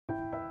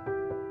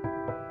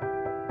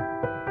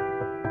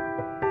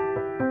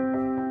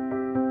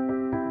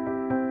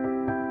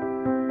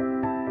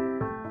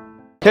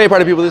Hey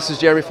party people, this is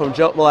Jeremy from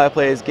Jump Malaya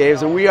Plays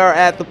Games, and we are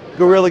at the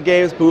Guerrilla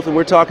Games booth, and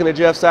we're talking to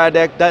Jeff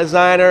Sidek,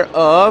 designer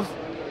of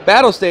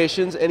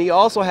Battlestations, and he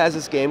also has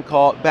this game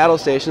called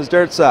Battlestations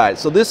Dirtside.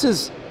 So this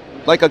is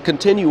like a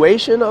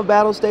continuation of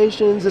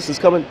Battlestations. This is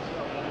coming...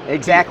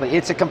 Exactly.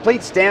 It's a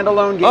complete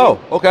standalone game. Oh,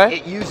 okay.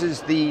 It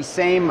uses the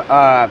same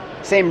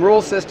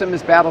rule system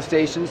as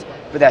Battlestations,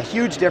 but the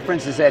huge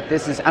difference is that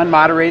this is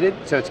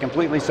unmoderated, so it's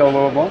completely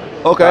soloable.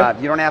 Okay.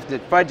 You don't have to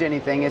fudge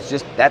anything. It's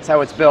just, that's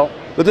how it's built.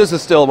 But this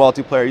is still a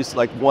multiplayer. You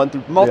like 1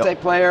 through...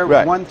 Multiplayer,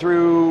 right. 1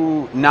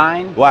 through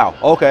 9. Wow,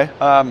 okay.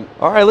 All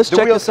right, let's check this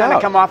out. The wheels kind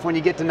of come off when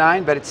you get to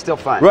 9, but it's still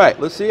fun. Right,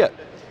 let's see it.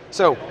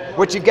 So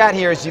what you've got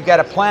here is you've got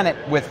a planet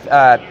with,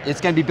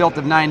 it's going to be built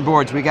of 9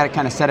 boards. We got it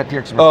kind of set up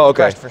here because we're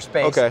pressed for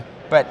space. Okay.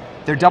 But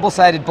they're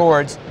double-sided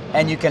boards,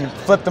 and you can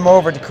flip them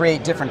over to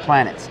create different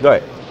planets.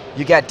 Right.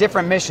 You got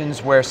different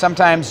missions where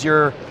sometimes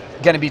you're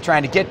going to be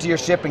trying to get to your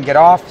ship and get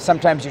off.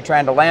 Sometimes you're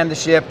trying to land the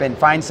ship and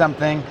find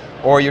something,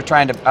 or you're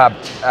trying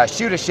to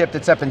shoot a ship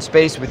that's up in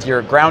space with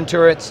your ground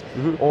turrets,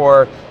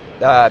 or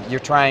you're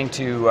trying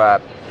to,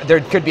 there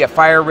could be a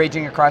fire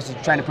raging across,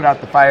 you're trying to put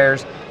out the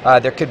fires.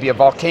 There could be a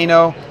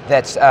volcano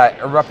that's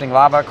erupting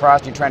lava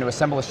across, and you're trying to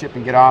assemble a ship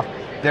and get off.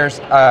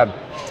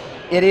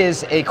 It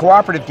is a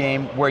cooperative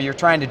game where you're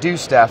trying to do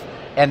stuff,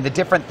 and the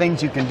different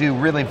things you can do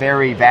really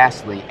vary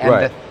vastly, and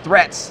the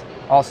threats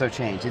also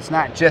change. It's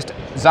not just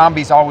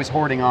zombies always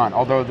hoarding on,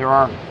 although there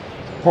are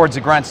hordes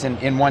of grunts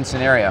in one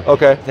scenario.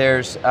 Okay.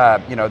 There's,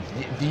 you know,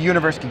 the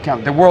universe can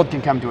come, the world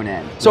can come to an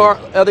end. So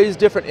are these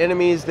different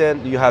enemies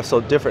then? Do you have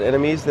different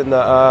enemies than the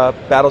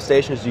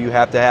Battlestations? Do you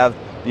have to have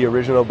the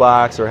original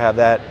box or have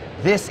that?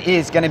 This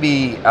is going to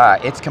be,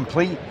 it's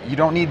complete. You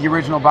don't need the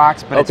original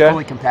box, but it's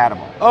fully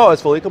compatible. Oh,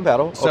 it's fully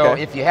compatible. So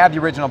if you have the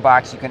original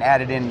box, you can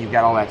add it in and you've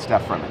got all that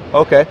stuff from it.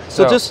 Okay.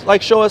 So just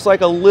like show us like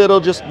a little,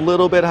 just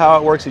little bit how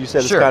it works. You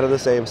said it's kind of the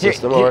same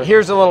system.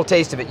 Here's a little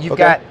taste of it. You've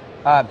got,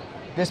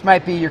 this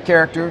might be your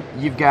character.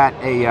 You've got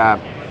a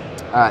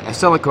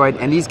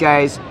silicoid, and these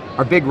guys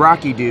are big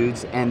rocky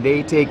dudes, and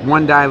they take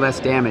 1 die less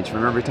damage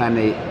from every time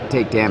they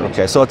take damage.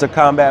 Okay, so it's a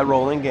combat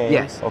rolling game.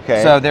 Yes.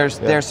 Okay. So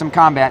there's some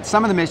combat.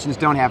 Some of the missions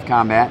don't have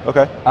combat.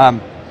 Okay.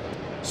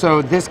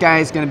 So this guy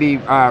is going to be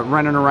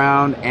running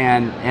around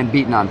and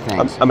beating on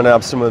things. I'm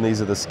assuming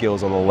these are the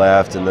skills on the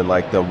left, and then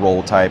like the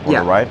roll type on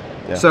the right.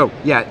 Yeah.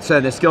 So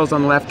the skills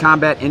on the left: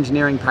 combat,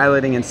 engineering,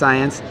 piloting, and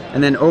science.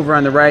 And then over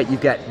on the right,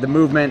 you've got the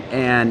movement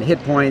and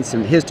hit points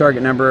and his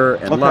target number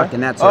and luck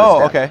and that sort of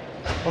stuff. Okay.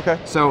 Okay.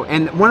 So,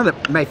 and one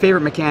of my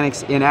favorite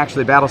mechanics in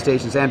actually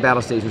Battlestations and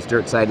Battlestations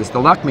Dirtside is the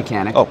luck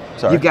mechanic. Oh,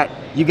 sorry.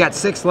 You've got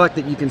 6 luck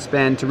that you can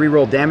spend to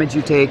reroll damage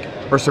you take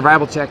or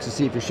survival checks to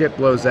see if your ship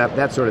blows up,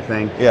 that sort of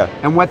thing. Yeah.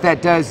 And what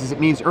that does is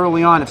it means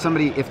early on,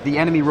 if the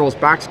enemy rolls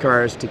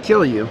boxcars to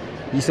kill you,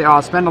 you say, "Oh,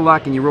 I'll spend a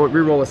luck," and you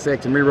reroll a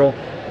 6 and reroll,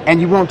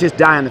 and you won't just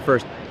die on the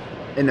first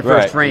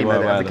frame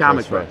of the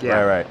comic book.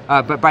 Yeah. Right.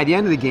 But by the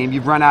end of the game,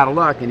 you've run out of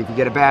luck, and if you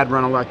get a bad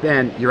run of luck,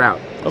 then you're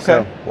out. Okay.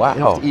 So wow. It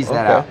helps to ease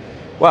that out.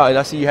 Wow, and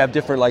I see you have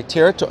different like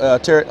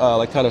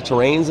like kind of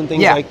terrains and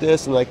things like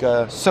this, and like.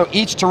 So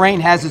each terrain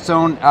has its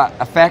own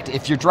effect.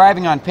 If you're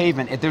driving on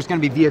pavement, there's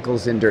going to be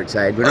vehicles in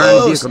Dirtside. We don't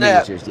have vehicle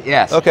miniatures.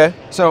 Yes. Okay.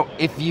 So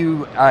if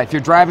you're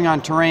driving on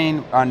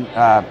terrain on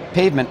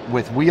pavement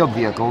with wheeled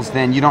vehicles,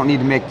 then you don't need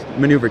to make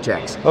maneuver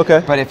checks.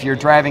 Okay. But if you're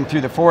driving through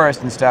the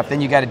forest and stuff,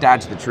 then you got to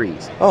dodge the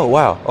trees. Oh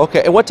wow.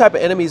 Okay. And what type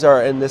of enemies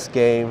are in this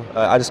game?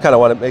 I just kind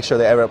of want to make sure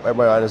that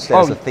everybody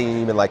understands the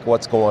theme and like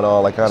what's going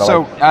on, like kind of.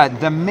 So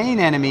the main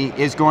enemy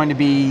is going to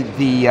be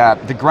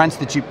the grunts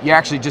that you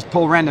actually just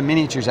pull random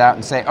miniatures out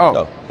and say,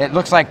 it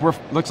looks like we're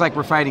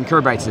fighting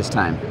Kerbites this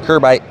time.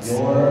 Kerbites.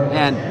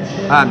 And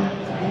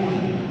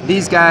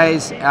these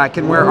guys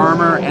can wear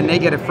armor, and they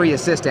get a free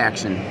assist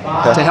action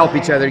to help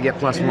each other get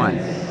 +1.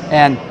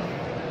 And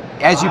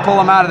as you pull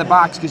them out of the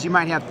box, because you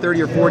might have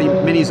 30 or 40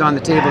 minis on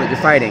the table that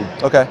you're fighting.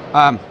 Okay.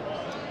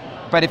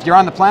 But if you're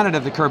on the planet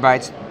of the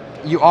Kerbites,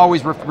 you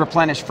always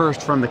replenish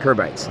first from the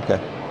Kerbites. Okay.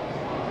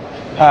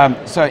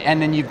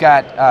 And then you've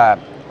got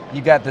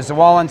the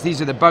Zawalans. These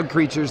are the bug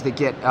creatures that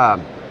get.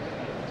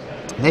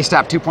 They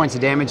stop 2 points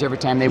of damage every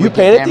time they. You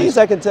painted these?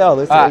 I can tell.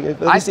 Let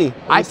me see.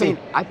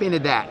 I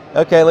painted that.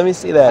 Okay, let me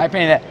see that. I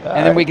painted that,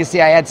 and then we can see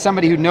I had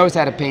somebody who knows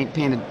how to paint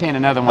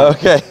another one.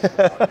 Okay.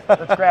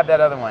 Let's grab that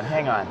other one.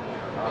 Hang on.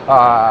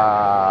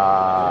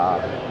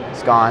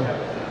 It's gone.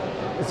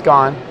 It's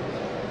gone.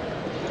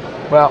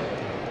 Well,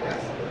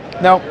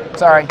 no,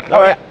 sorry.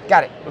 All right,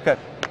 got it. Okay.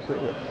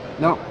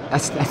 No,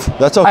 that's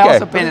okay. I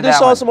also painted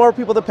There's also more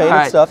people that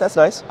painted stuff. That's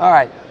nice. All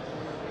right.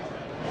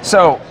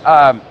 So,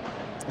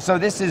 so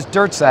this is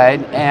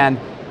Dirtside, and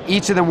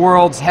each of the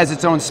worlds has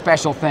its own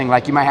special thing.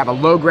 Like you might have a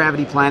low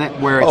gravity planet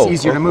where it's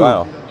easier to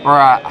move, or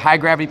a high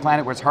gravity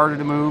planet where it's harder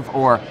to move,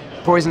 or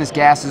poisonous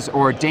gases,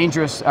 or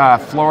dangerous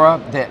flora.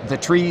 The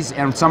trees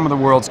in some of the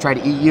worlds try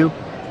to eat you,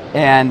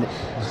 and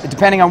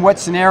depending on what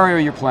scenario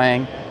you're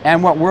playing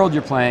and what world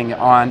you're playing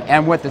on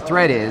and what the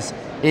threat is,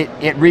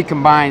 it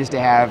recombines to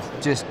have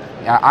just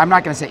I'm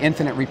not going to say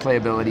infinite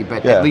replayability,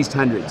 but at least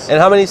hundreds. And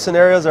how many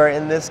scenarios are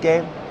in this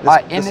game?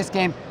 In this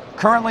game,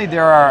 Currently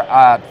there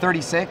are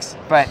 36,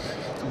 but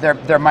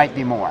there might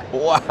be more.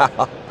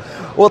 Wow.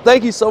 Well,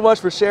 thank you so much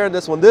for sharing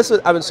this one.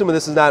 I'm assuming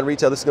this is not in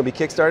retail. This is going to be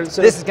Kickstarted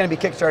soon? This is going to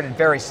be Kickstarted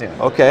very soon.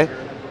 Okay.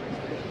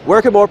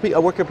 Where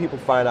can people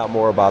find out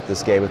more about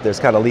this game if there's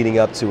kind of leading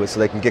up to it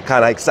so they can get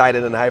kind of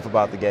excited and hype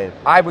about the game?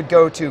 I would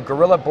go to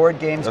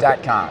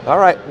GorillaBoardGames.com. Okay. All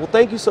right. Well,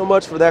 thank you so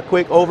much for that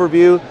quick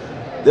overview.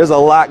 There's a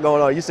lot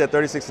going on. You said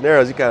 36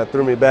 scenarios. You kind of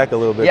threw me back a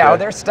little bit. Yeah, there. well,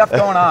 there's stuff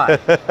going on.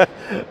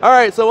 All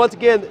right. So once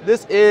again,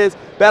 this is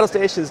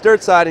Battlestations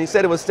Dirtside, and he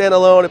said it was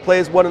standalone. It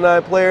plays 1 to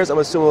 9 players. I'm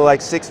assuming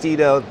like 60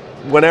 to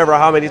whenever,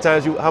 how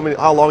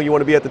long you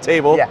want to be at the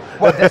table. Yeah.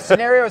 Well, the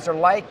scenarios are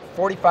like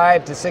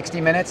 45 to 60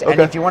 minutes, and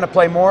if you want to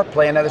play more,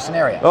 play another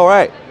scenario. All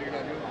right.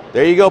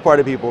 There you go,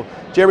 party people.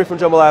 Jeremy from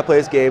Jambalaya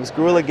Plays Games,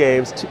 Guerrilla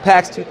Games,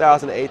 PAX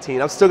 2018.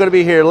 I'm still going to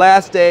be here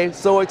last day,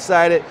 so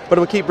excited, but I'm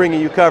going to keep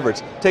bringing you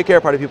coverage. Take care,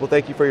 party people.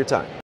 Thank you for your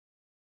time.